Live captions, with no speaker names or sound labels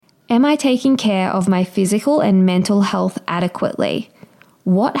Am I taking care of my physical and mental health adequately?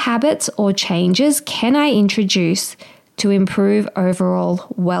 What habits or changes can I introduce to improve overall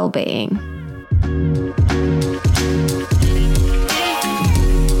well-being?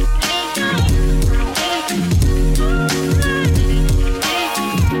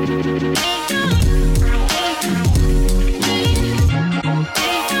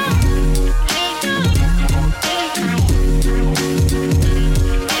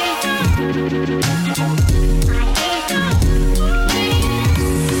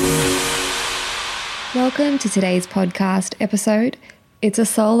 Welcome to today's podcast episode. It's a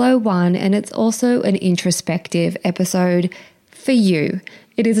solo one and it's also an introspective episode for you.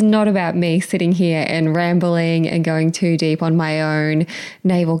 It is not about me sitting here and rambling and going too deep on my own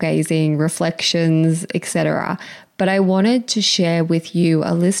navel-gazing reflections, etc. But I wanted to share with you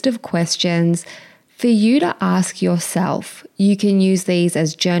a list of questions for you to ask yourself. You can use these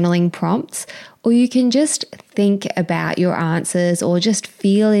as journaling prompts, or you can just think about your answers or just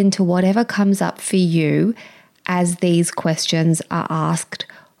feel into whatever comes up for you as these questions are asked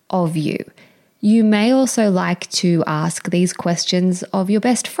of you. You may also like to ask these questions of your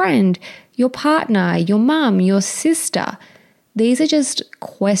best friend, your partner, your mum, your sister. These are just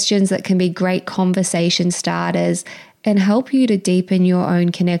questions that can be great conversation starters and help you to deepen your own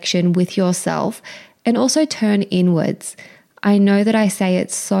connection with yourself and also turn inwards. I know that I say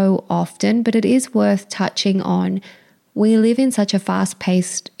it so often, but it is worth touching on. We live in such a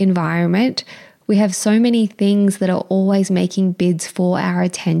fast-paced environment. We have so many things that are always making bids for our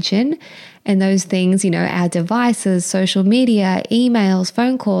attention. And those things, our devices, social media, emails,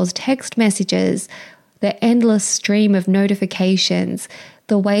 phone calls, text messages, the endless stream of notifications,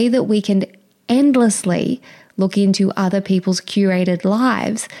 the way that we can endlessly look into other people's curated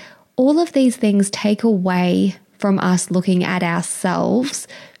lives, all of these things take away from us looking at ourselves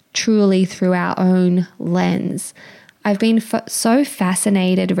truly through our own lens. I've been so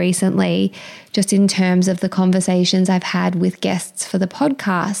fascinated recently just in terms of the conversations I've had with guests for the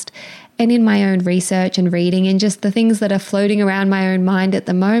podcast and in my own research and reading and just the things that are floating around my own mind at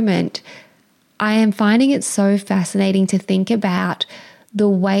the moment. I am finding it so fascinating to think about the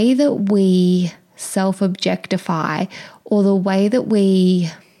way that we self-objectify or the way that we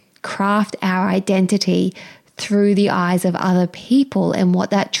craft our identity through the eyes of other people and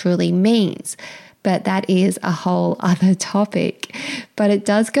what that truly means. But that is a whole other topic. But it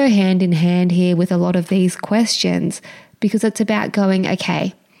does go hand in hand here with a lot of these questions because it's about going,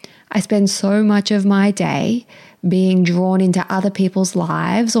 okay, I spend so much of my day being drawn into other people's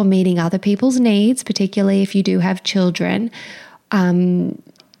lives or meeting other people's needs, particularly if you do have children.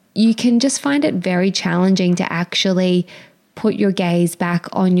 You can just find it very challenging to actually put your gaze back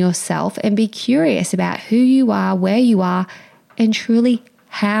on yourself and be curious about who you are, where you are, and truly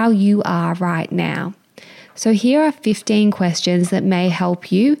how you are right now. So here are 15 questions that may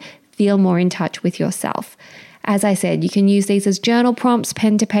help you feel more in touch with yourself. As I said, you can use these as journal prompts,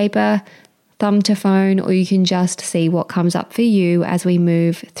 pen to paper, thumb to phone, or you can just see what comes up for you as we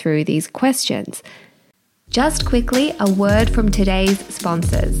move through these questions. Just quickly, a word from today's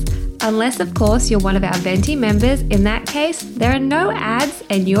sponsors. Unless, of course, you're one of our Venti members, in that case, there are no ads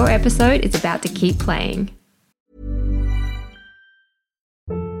and your episode is about to keep playing.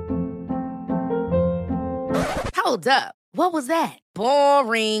 Hold up. What was that?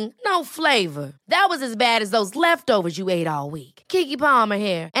 Boring. No flavor. That was as bad as those leftovers you ate all week. Keke Palmer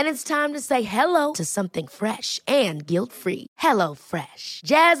here. And it's time to say hello to something fresh and guilt-free. Hello Fresh.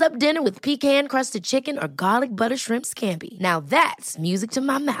 Jazz up dinner with pecan-crusted chicken or garlic butter shrimp scampi. Now that's music to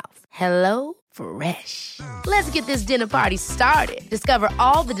my mouth. Hello Fresh. Let's get this dinner party started. Discover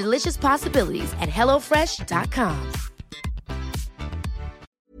all the delicious possibilities at HelloFresh.com.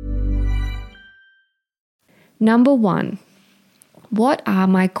 Number 1, what are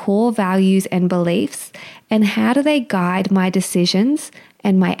my core values and beliefs, and how do they guide my decisions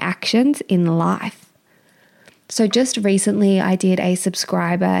and my actions in life? So just recently I did a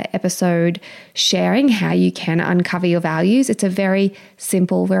subscriber episode sharing how you can uncover your values. It's a very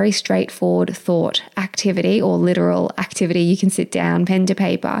simple, very straightforward thought activity or literal activity. You can sit down, pen to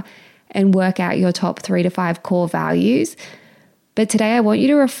paper, and work out your top 3 to 5 core values. But today I want you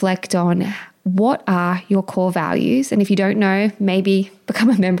to reflect on what are your core values? And if you don't know, maybe become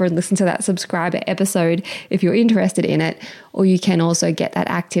a member and listen to that subscriber episode if you're interested in it. Or you can also get that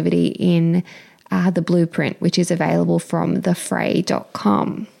activity in the blueprint, which is available from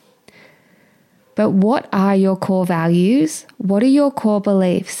thefray.com. But what are your core values? What are your core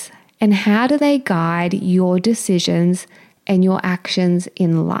beliefs? And how do they guide your decisions and your actions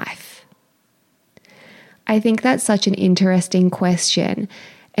in life? I think that's such an interesting question.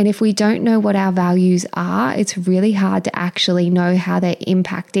 And if we don't know what our values are, it's really hard to actually know how they're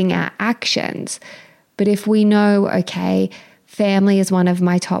impacting our actions. But if we know, okay, family is one of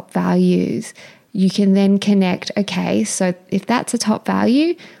my top values, you can then connect, okay, so if that's a top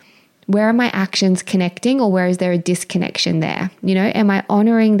value, where are my actions connecting, or where is there a disconnection there? Am I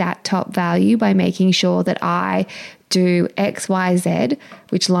honoring that top value by making sure that I do X, Y, Z,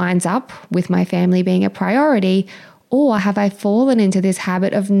 which lines up with my family being a priority? Or have I fallen into this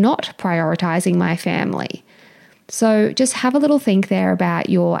habit of not prioritizing my family? So just have a little think there about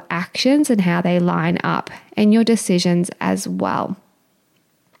your actions and how they line up, and your decisions as well.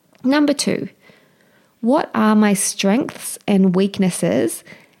 Number 2, what are my strengths and weaknesses,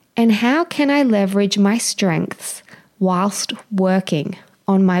 and how can I leverage my strengths whilst working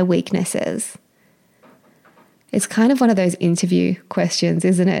on my weaknesses? It's kind of one of those interview questions,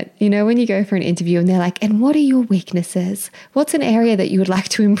 isn't it? When you go for an interview and they're like, and what are your weaknesses? What's an area that you would like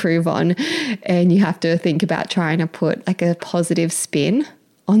to improve on? And you have to think about trying to put like a positive spin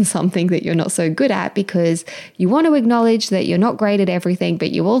on something that you're not so good at, because you want to acknowledge that you're not great at everything,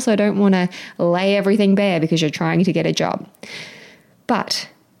 but you also don't want to lay everything bare because you're trying to get a job. But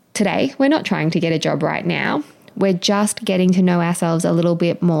today, we're not trying to get a job right now. We're just getting to know ourselves a little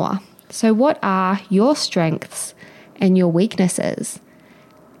bit more. So what are your strengths and your weaknesses?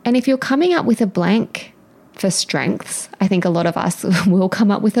 And if you're coming up with a blank for strengths, I think a lot of us will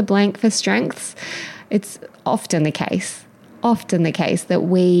come up with a blank for strengths. It's often the case that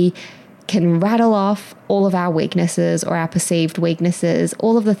we can rattle off all of our weaknesses or our perceived weaknesses,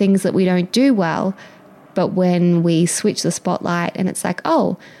 all of the things that we don't do well. But when we switch the spotlight and it's like,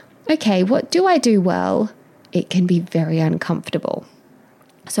 oh, okay, what do I do well? It can be very uncomfortable.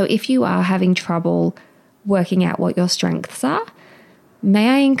 So if you are having trouble working out what your strengths are, may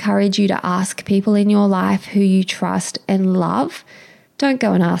I encourage you to ask people in your life who you trust and love. Don't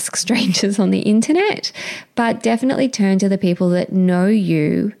go and ask strangers on the internet, but definitely turn to the people that know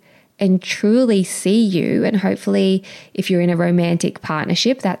you and truly see you. And hopefully, if you're in a romantic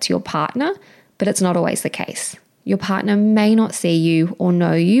partnership, that's your partner, but it's not always the case. Your partner may not see you or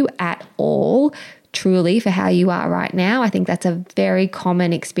know you at all truly for how you are right now. I think that's a very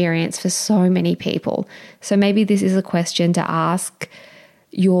common experience for so many people. So maybe this is a question to ask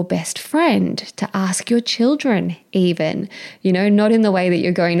your best friend, to ask your children even, not in the way that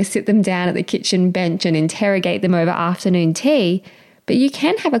you're going to sit them down at the kitchen bench and interrogate them over afternoon tea, but you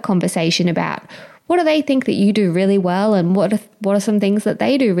can have a conversation about what do they think that you do really well, and what are some things that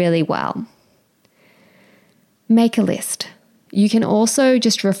they do really well. Make a list. You can also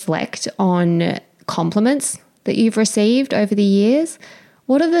just reflect on compliments that you've received over the years.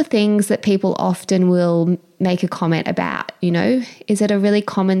 What are the things that people often will make a comment about? Is it a really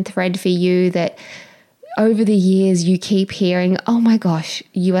common thread for you that over the years you keep hearing, oh my gosh,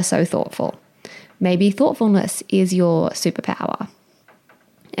 you are so thoughtful? Maybe thoughtfulness is your superpower.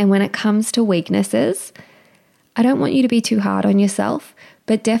 And when it comes to weaknesses, I don't want you to be too hard on yourself,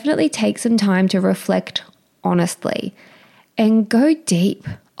 but definitely take some time to reflect honestly and go deep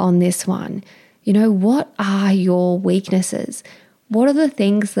on this one. What are your weaknesses? What are the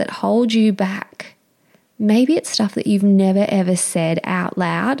things that hold you back? Maybe it's stuff that you've never ever said out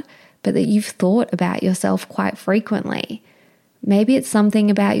loud, but that you've thought about yourself quite frequently. Maybe it's something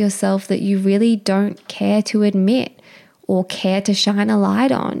about yourself that you really don't care to admit or care to shine a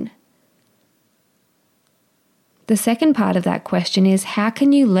light on. The second part of that question is, how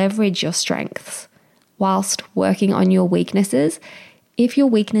can you leverage your strengths whilst working on your weaknesses? If your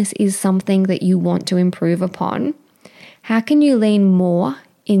weakness is something that you want to improve upon, how can you lean more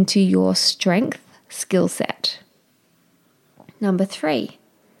into your strength skill set? Number 3,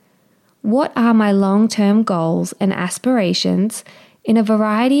 what are my long-term goals and aspirations in a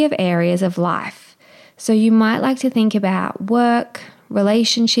variety of areas of life? So you might like to think about work,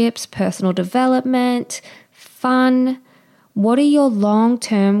 relationships, personal development, fun. What are your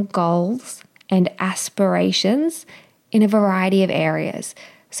long-term goals and aspirations in a variety of areas?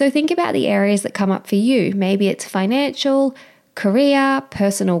 So think about the areas that come up for you. Maybe it's financial, career,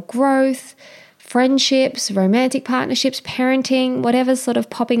 personal growth, friendships, romantic partnerships, parenting, whatever's sort of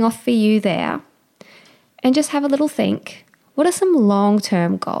popping off for you there. And just have a little think. What are some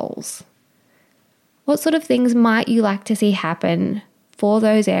long-term goals? What sort of things might you like to see happen for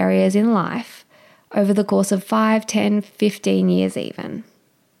those areas in life over the course of 5, 10, 15 years even?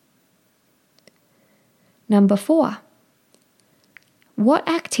 Number 4, what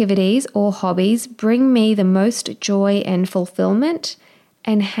activities or hobbies bring me the most joy and fulfillment,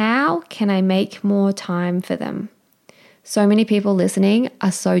 and how can I make more time for them? So many people listening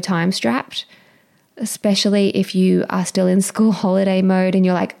are so time strapped. especially if you are still in school holiday mode and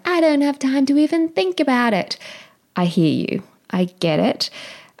you're like, I don't have time to even think about it. I hear you. I get it.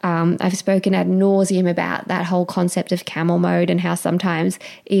 I've spoken ad nauseum about that whole concept of camel mode and how sometimes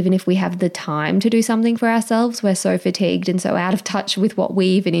even if we have the time to do something for ourselves, we're so fatigued and so out of touch with what we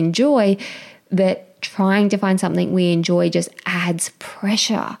even enjoy that trying to find something we enjoy just adds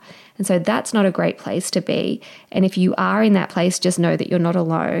pressure. And so that's not a great place to be. And if you are in that place, just know that you're not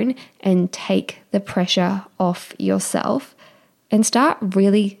alone and take the pressure off yourself and start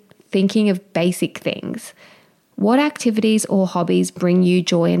really thinking of basic things. What activities or hobbies bring you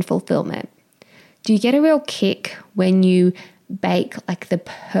joy and fulfillment? Do you get a real kick when you bake like the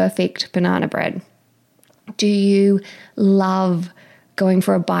perfect banana bread? Do you love going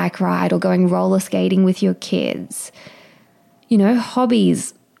for a bike ride or going roller skating with your kids? You know,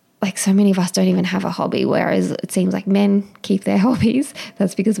 hobbies, like so many of us don't even have a hobby, whereas it seems like men keep their hobbies.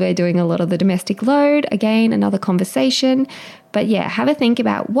 That's because we're doing a lot of the domestic load. Again, another conversation. But yeah, have a think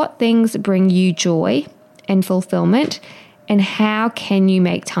about what things bring you joy and fulfillment, and how can you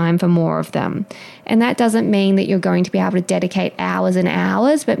make time for more of them? And that doesn't mean that you're going to be able to dedicate hours and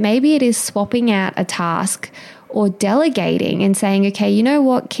hours, but maybe it is swapping out a task or delegating and saying, okay, you know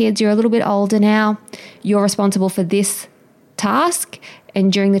what, kids, you're a little bit older now. You're responsible for this task.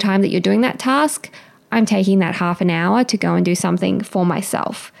 And during the time that you're doing that task, I'm taking that half an hour to go and do something for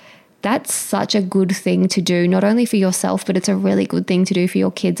myself. That's such a good thing to do, not only for yourself, but it's a really good thing to do for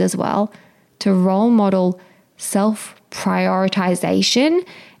your kids as well. To role model self-prioritization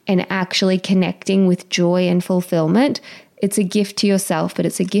and actually connecting with joy and fulfillment. It's a gift to yourself, but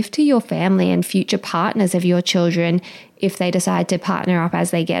it's a gift to your family and future partners of your children if they decide to partner up as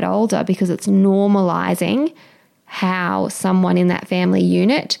they get older, because it's normalizing how someone in that family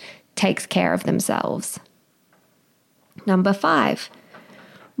unit takes care of themselves. Number 5,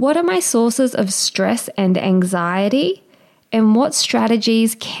 what are my sources of stress and anxiety? And what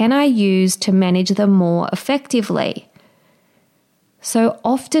strategies can I use to manage them more effectively? So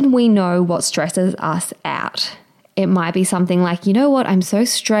often we know what stresses us out. It might be something like, you know what, I'm so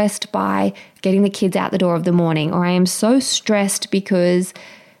stressed by getting the kids out the door of the morning, or I am so stressed because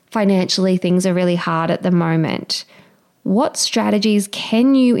financially things are really hard at the moment. What strategies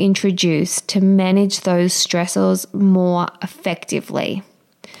can you introduce to manage those stressors more effectively?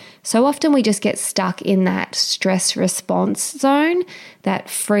 So often we just get stuck in that stress response zone, that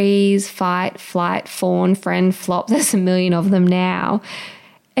freeze, fight, flight, fawn, friend, flop. There's a million of them now.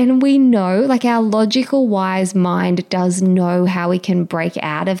 And we know, like our logical, wise mind does know how we can break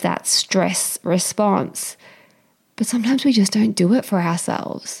out of that stress response. But sometimes we just don't do it for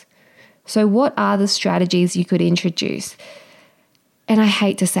ourselves. So what are the strategies you could introduce? And I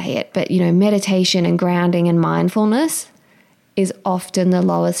hate to say it, but meditation and grounding and mindfulness is often the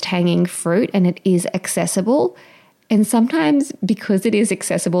lowest hanging fruit, and it is accessible. And sometimes because it is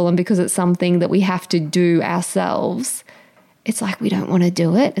accessible and because it's something that we have to do ourselves, it's like we don't want to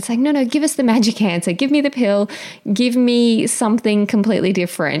do it. It's like, no, give us the magic answer. Give me the pill. Give me something completely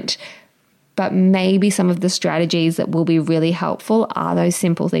different. But maybe some of the strategies that will be really helpful are those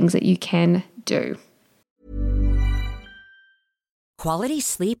simple things that you can do. Quality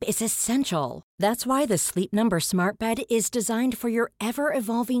sleep is essential. That's why the Sleep Number Smart Bed is designed for your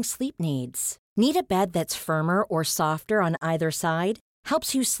ever-evolving sleep needs. Need a bed that's firmer or softer on either side?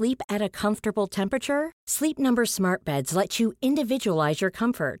 Helps you sleep at a comfortable temperature? Sleep Number Smart Beds let you individualize your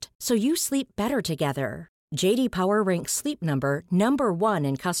comfort so you sleep better together. J.D. Power ranks Sleep Number number 1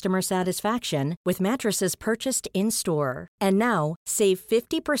 in customer satisfaction with mattresses purchased in-store. And now, save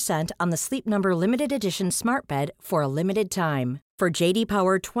 50% on the Sleep Number Limited Edition Smart Bed for a limited time. For J.D.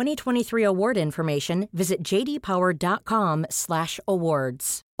 Power 2023 award information, visit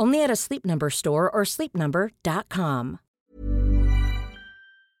jdpower.com/awards. Only at a Sleep Number store or sleepnumber.com.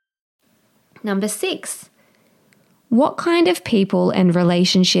 Number 6, what kind of people and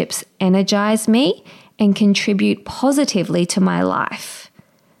relationships energize me and contribute positively to my life?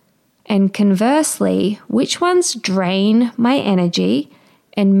 And conversely, which ones drain my energy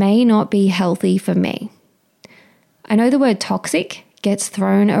and may not be healthy for me? I know the word toxic gets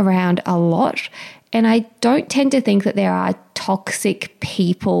thrown around a lot, and I don't tend to think that there are toxic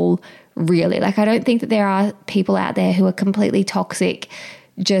people really. Like, I don't think that there are people out there who are completely toxic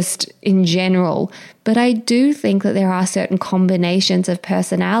just in general, but I do think that there are certain combinations of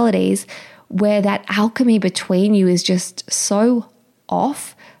personalities where that alchemy between you is just so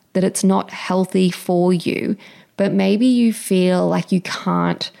off that it's not healthy for you. But maybe you feel like you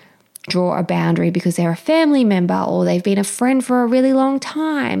can't draw a boundary because they're a family member, or they've been a friend for a really long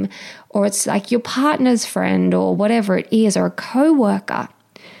time, or it's like your partner's friend or whatever it is, or a coworker.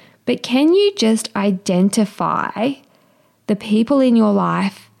 but can you just identify the people in your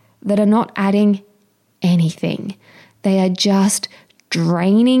life that are not adding anything? They are just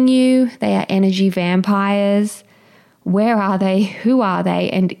draining you. They are energy vampires. Where are they? Who are they?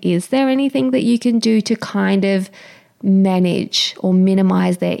 And is there anything that you can do to kind of manage or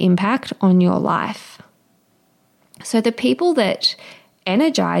minimize their impact on your life? So the people that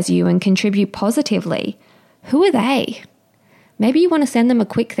energize you and contribute positively, who are they? Maybe you want to send them a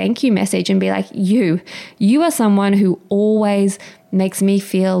quick thank you message and be like, you are someone who always makes me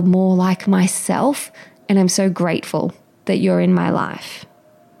feel more like myself, and I'm so grateful that you're in my life.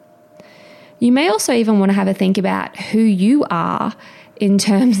 You may also even want to have a think about who you are in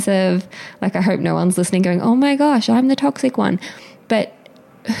terms of, like, I hope no one's listening going, oh my gosh, I'm the toxic one. But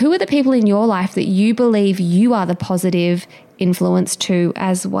who are the people in your life that you believe you are the positive influence to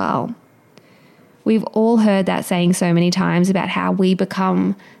as well? We've all heard that saying so many times about how we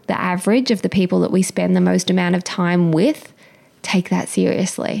become the average of the people that we spend the most amount of time with. Take that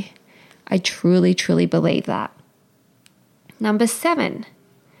seriously. I truly, truly believe that. Number 7,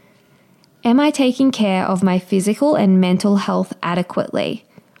 am I taking care of my physical and mental health adequately?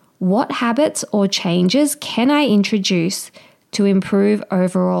 What habits or changes can I introduce to improve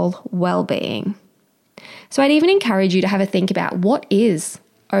overall well-being? So I'd even encourage you to have a think about, what is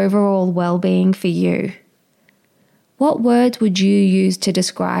overall well-being for you? What words would you use to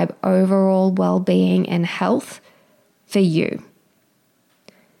describe overall well-being and health for you?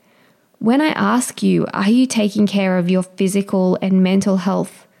 When I ask you, are you taking care of your physical and mental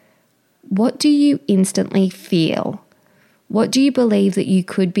health? What do you instantly feel? What do you believe that you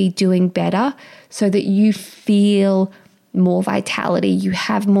could be doing better so that you feel more vitality, you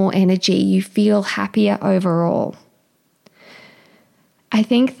have more energy, you feel happier overall? I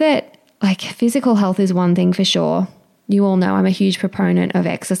think that, like, physical health is one thing for sure. You all know I'm a huge proponent of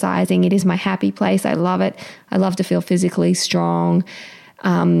exercising. It is my happy place. I love it. I love to feel physically strong,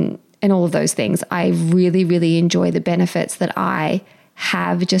 and all of those things. I really, really enjoy the benefits that I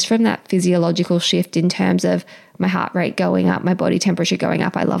have just from that physiological shift in terms of my heart rate going up, my body temperature going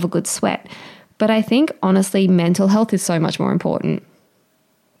up. I love a good sweat. But I think, honestly, mental health is so much more important.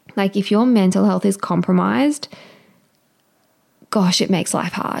 Like, if your mental health is compromised, gosh, it makes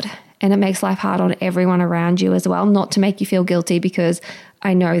life hard. And it makes life hard on everyone around you as well. Not to make you feel guilty, because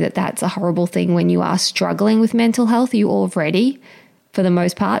I know that that's a horrible thing when you are struggling with mental health. You already, for the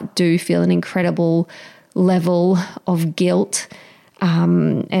most part, do feel an incredible level of guilt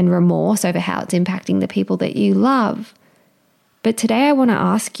and remorse over how it's impacting the people that you love. But today I want to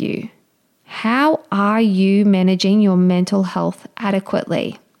ask you, how are you managing your mental health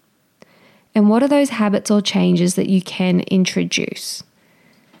adequately? And what are those habits or changes that you can introduce?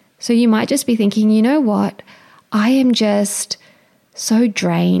 So you might just be thinking, you know what? I am just so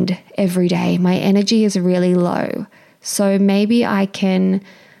drained every day. My energy is really low. So maybe I can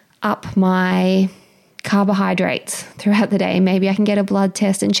up my carbohydrates throughout the day. Maybe I can get a blood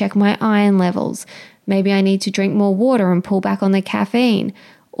test and check my iron levels. Maybe I need to drink more water and pull back on the caffeine.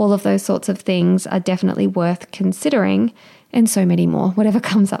 All of those sorts of things are definitely worth considering, and so many more, whatever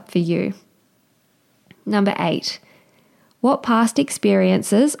comes up for you. Number 8, what past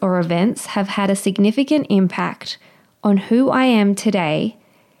experiences or events have had a significant impact on who I am today,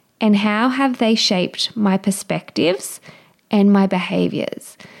 and how have they shaped my perspectives and my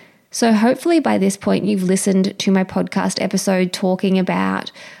behaviors? So hopefully by this point you've listened to my podcast episode talking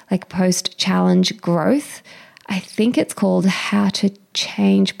about, like, post-challenge growth. I think it's called How to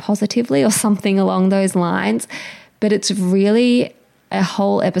Change Positively or something along those lines. But it's really a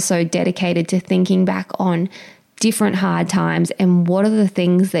whole episode dedicated to thinking back on different hard times and what are the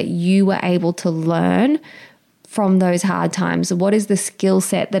things that you were able to learn from those hard times. What is the skill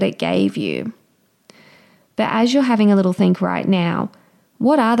set that it gave you? But as you're having a little think right now,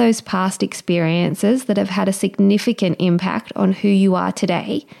 what are those past experiences that have had a significant impact on who you are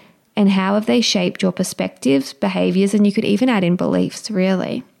today, and how have they shaped your perspectives, behaviors, and you could even add in beliefs,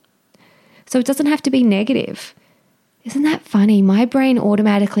 really? So it doesn't have to be negative. Isn't that funny? My brain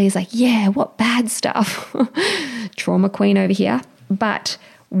automatically is like, yeah, what bad stuff? Trauma queen over here. But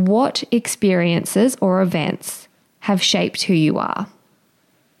what experiences or events have shaped who you are?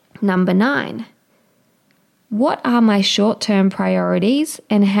 Number 9. What are my short-term priorities,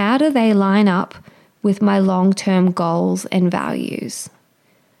 and how do they line up with my long-term goals and values?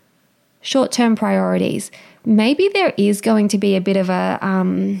 Short-term priorities. Maybe there is going to be a bit of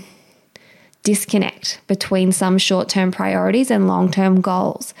a disconnect between some short-term priorities and long-term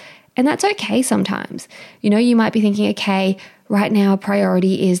goals. And that's okay sometimes. You know, you might be thinking, okay, Right now, a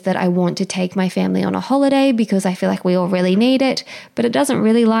priority is that I want to take my family on a holiday because I feel like we all really need it, but it doesn't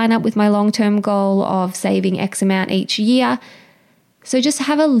really line up with my long-term goal of saving X amount each year. So just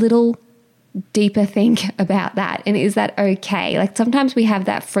have a little deeper think about that. And is that okay? Like sometimes we have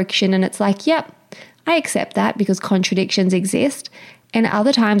that friction and it's like, yep, I accept that because contradictions exist. And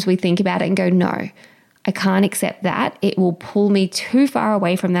other times we think about it and go, no, I can't accept that. It will pull me too far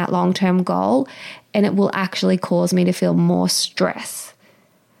away from that long-term goal and it will actually cause me to feel more stress.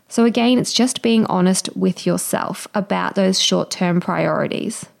 So again, it's just being honest with yourself about those short-term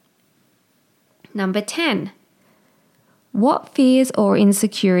priorities. Number 10, what fears or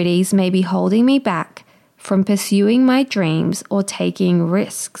insecurities may be holding me back from pursuing my dreams or taking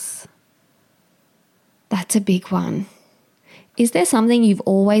risks? That's a big one. Is there something you've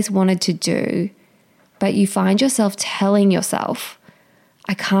always wanted to do, but you find yourself telling yourself,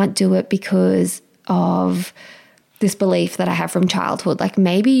 I can't do it because of this belief that I have from childhood? Like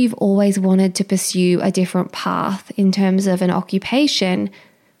maybe you've always wanted to pursue a different path in terms of an occupation,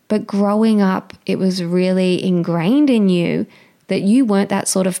 but growing up, it was really ingrained in you that you weren't that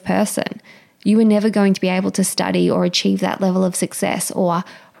sort of person. You were never going to be able to study or achieve that level of success, or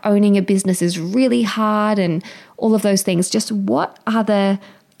owning a business is really hard and all of those things. Just what are the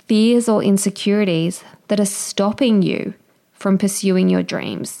fears or insecurities that are stopping you from pursuing your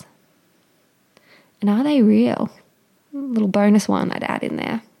dreams? And are they real? A little bonus one I'd add in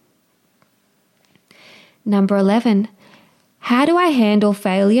there. Number 11, how do I handle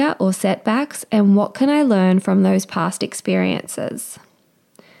failure or setbacks, and what can I learn from those past experiences?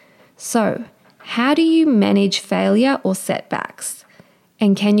 So, how do you manage failure or setbacks,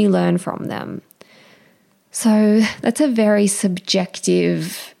 and can you learn from them? So that's a very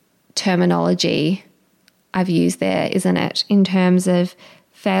subjective terminology I've used there, isn't it, in terms of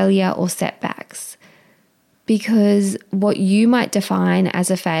failure or setbacks? Because what you might define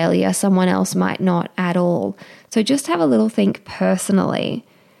as a failure, someone else might not at all. So just have a little think personally.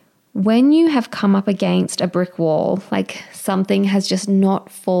 When you have come up against a brick wall, like something has just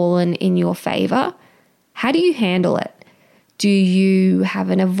not fallen in your favor, how do you handle it? Do you have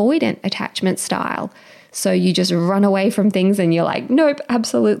an avoidant attachment style? So you just run away from things and you're like, nope,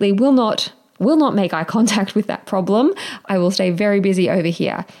 absolutely will not make eye contact with that problem. I will stay very busy over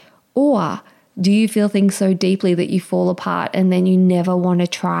here. Or do you feel things so deeply that you fall apart and then you never want to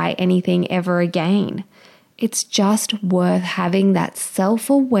try anything ever again? It's just worth having that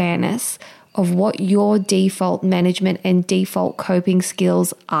self-awareness of what your default management and default coping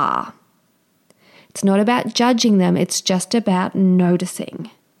skills are. It's not about judging them, it's just about noticing.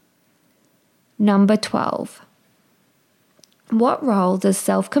 Number 12. What role does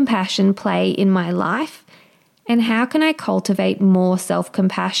self-compassion play in my life, and how can I cultivate more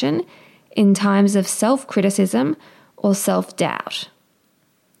self-compassion in times of self-criticism or self-doubt?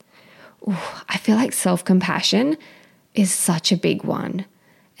 I feel like self-compassion is such a big one.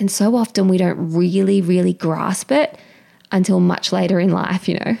 And so often we don't really grasp it until much later in life,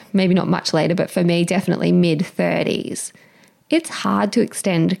 maybe not much later, but for me, definitely mid-30s. It's hard to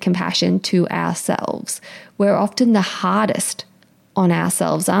extend compassion to ourselves. We're often the hardest on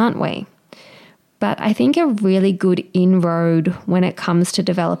ourselves, aren't we? But I think a really good inroad when it comes to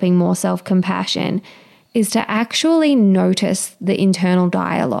developing more self-compassion is to actually notice the internal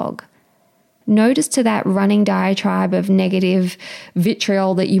dialogue. Notice to that running diatribe of negative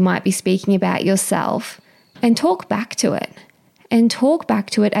vitriol that you might be speaking about yourself and talk back to it. And talk back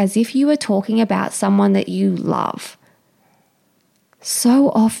to it as if you were talking about someone that you love. So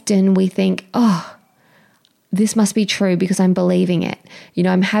often we think, this must be true because I'm believing it.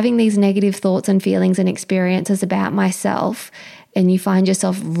 I'm having these negative thoughts and feelings and experiences about myself, and you find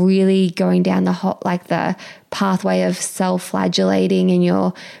yourself really going down the pathway of self-flagellating, and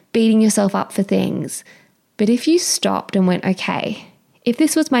you're beating yourself up for things. But if you stopped and went, okay, if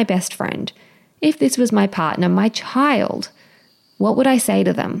this was my best friend, if this was my partner, my child, what would I say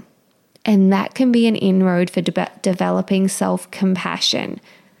to them? And that can be an inroad for developing self-compassion.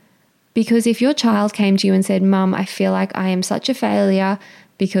 Because if your child came to you and said, Mum, I feel like I am such a failure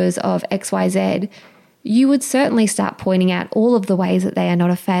because of XYZ, you would certainly start pointing out all of the ways that they are not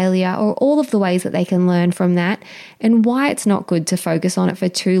a failure, or all of the ways that they can learn from that, and why it's not good to focus on it for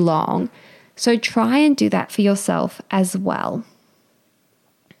too long. So try and do that for yourself as well.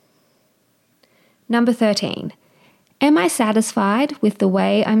 Number 13. Am I satisfied with the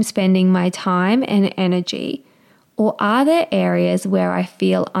way I'm spending my time and energy, or are there areas where I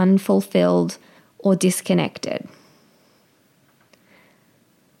feel unfulfilled or disconnected?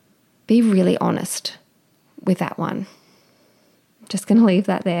 Be really honest with that one. Just going to leave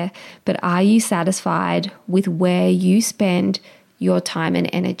that there. But are you satisfied with where you spend your time and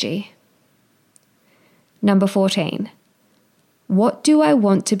energy? Number 14. What do I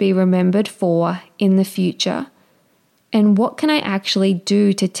want to be remembered for in the future? And what can I actually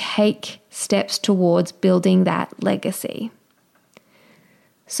do to take steps towards building that legacy?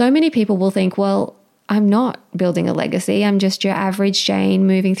 So many people will think, well, I'm not building a legacy. I'm just your average Jane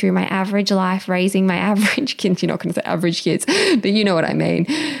moving through my average life, raising my average kids. You're not going to say average kids, but you know what I mean.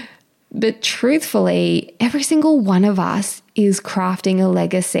 But truthfully, every single one of us is crafting a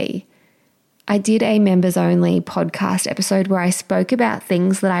legacy. I did a members only podcast episode where I spoke about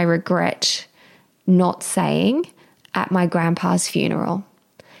things that I regret not saying at my grandpa's funeral.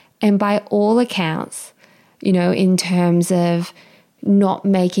 And by all accounts, in terms of not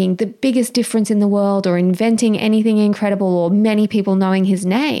making the biggest difference in the world or inventing anything incredible or many people knowing his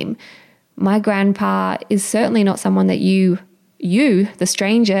name, my grandpa is certainly not someone that you, the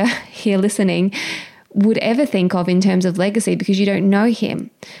stranger here listening, would ever think of in terms of legacy because you don't know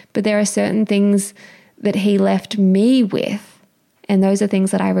him. But there are certain things that he left me with, and those are things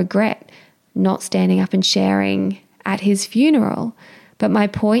that I regret not standing up and sharing at his funeral. But my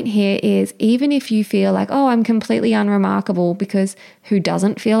point here is, even if you feel like, oh, I'm completely unremarkable, because who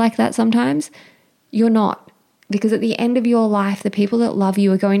doesn't feel like that sometimes? You're not. Because at the end of your life, the people that love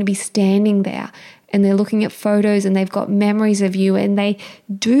you are going to be standing there and they're looking at photos and they've got memories of you, and they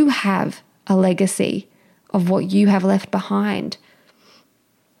do have a legacy of what you have left behind.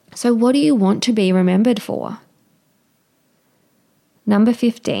 So what do you want to be remembered for? Number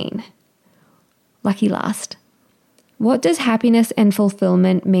 15. Lucky last. What does happiness and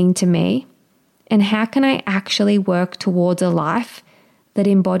fulfillment mean to me? And how can I actually work towards a life that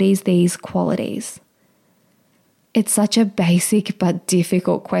embodies these qualities? It's such a basic but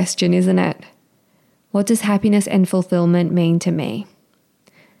difficult question, isn't it? What does happiness and fulfillment mean to me?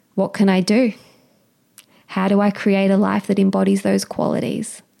 What can I do? How do I create a life that embodies those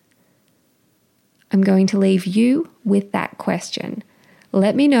qualities? I'm going to leave you with that question.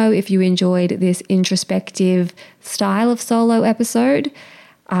 Let me know if you enjoyed this introspective style of solo episode.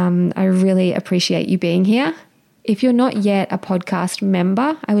 I really appreciate you being here. If you're not yet a podcast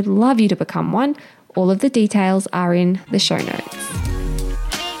member, I would love you to become one. All of the details are in the show notes.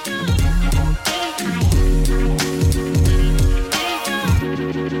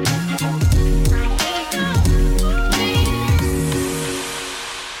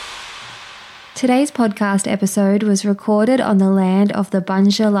 Today's podcast episode was recorded on the land of the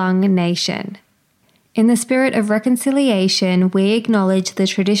Bundjalung Nation. In the spirit of reconciliation, we acknowledge the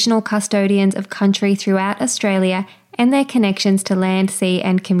traditional custodians of country throughout Australia and their connections to land, sea,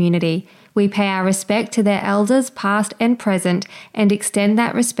 and community. We pay our respect to their elders, past and present, and extend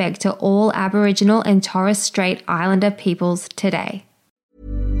that respect to all Aboriginal and Torres Strait Islander peoples today.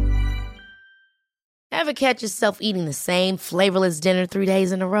 Ever catch yourself eating the same flavorless dinner 3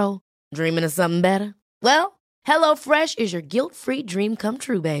 days in a row? Dreaming of something better? Well, HelloFresh is your guilt-free dream come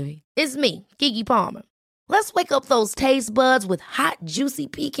true, baby. It's me, Keke Palmer. Let's wake up those taste buds with hot, juicy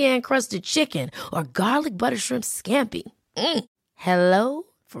pecan-crusted chicken or garlic butter shrimp scampi. Hello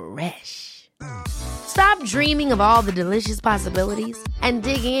Fresh. Stop dreaming of all the delicious possibilities and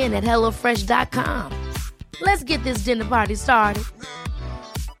dig in at HelloFresh.com. Let's get this dinner party started.